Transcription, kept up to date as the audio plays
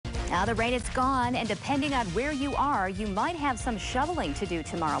Now the rain is gone, and depending on where you are, you might have some shoveling to do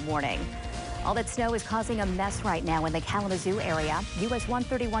tomorrow morning. All that snow is causing a mess right now in the Kalamazoo area. US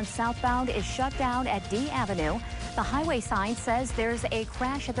 131 southbound is shut down at D Avenue. The highway sign says there's a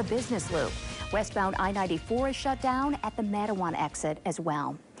crash at the business loop. Westbound I-94 is shut down at the Mattawan exit as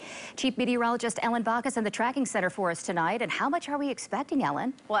well. Chief Meteorologist Ellen Bacchus in the tracking center for us tonight. And how much are we expecting,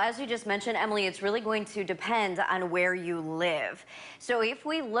 Ellen? Well, as you just mentioned, Emily, it's really going to depend on where you live. So if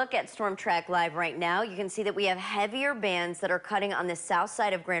we look at Storm Track Live right now, you can see that we have heavier bands that are cutting on the south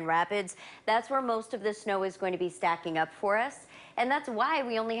side of Grand Rapids. That's where most of the snow is going to be stacking up for us. And that's why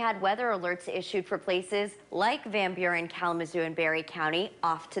we only had weather alerts issued for places like Van Buren, Kalamazoo, and Barry County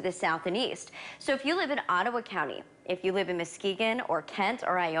off to the south and east. So if you live in Ottawa County, if you live in Muskegon or Kent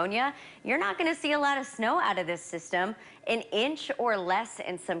or Ionia, you're not going to see a lot of snow out of this system. An inch or less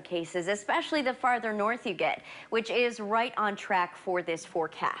in some cases, especially the farther north you get, which is right on track for this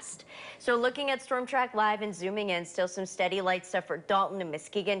forecast. So looking at Storm Track Live and zooming in, still some steady light stuff for Dalton and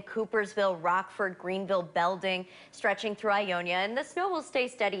Muskegon, Coopersville, Rockford, Greenville, Belding, stretching through Ionia, and the snow will stay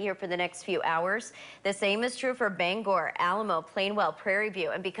steady here for the next few hours. The same is true for Bangor, Alamo, Plainwell, Prairie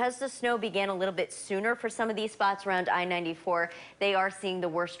View, and because the snow began a little bit sooner for some of these spots around I-94, they are seeing the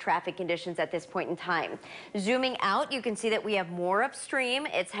worst traffic conditions at this point in time. Zooming out, you can see that we have more upstream.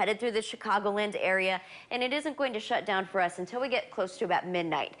 It's headed through the Chicagoland area, and it isn't going to shut down for us until we get close to about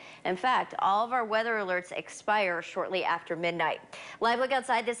midnight. In fact, all of our weather alerts expire shortly after midnight. Live look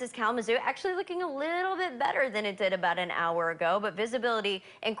outside, this is Kalamazoo, actually looking a little bit better than it did about an hour ago, but visibility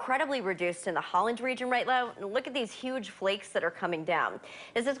incredibly reduced in the Holland region right now. Look at these huge flakes that are coming down.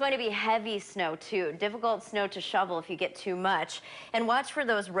 This is going to be heavy snow too, difficult snow to shovel if you get too much. And watch for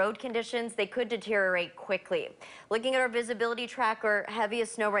those road conditions. They could deteriorate quickly. Looking at our visibility tracker,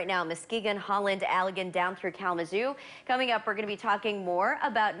 heaviest snow right now, Muskegon, Holland, Allegan, down through Kalamazoo. Coming up, we're going to be talking more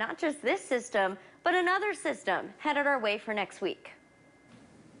about not just this system, but another system headed our way for next week.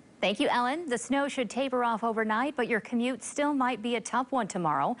 Thank you, Ellen. The snow should taper off overnight, but your commute still might be a tough one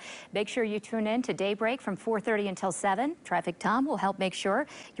tomorrow. Make sure you tune in to Daybreak from 4:30 until 7. Traffic Tom will help make sure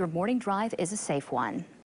your morning drive is a safe one.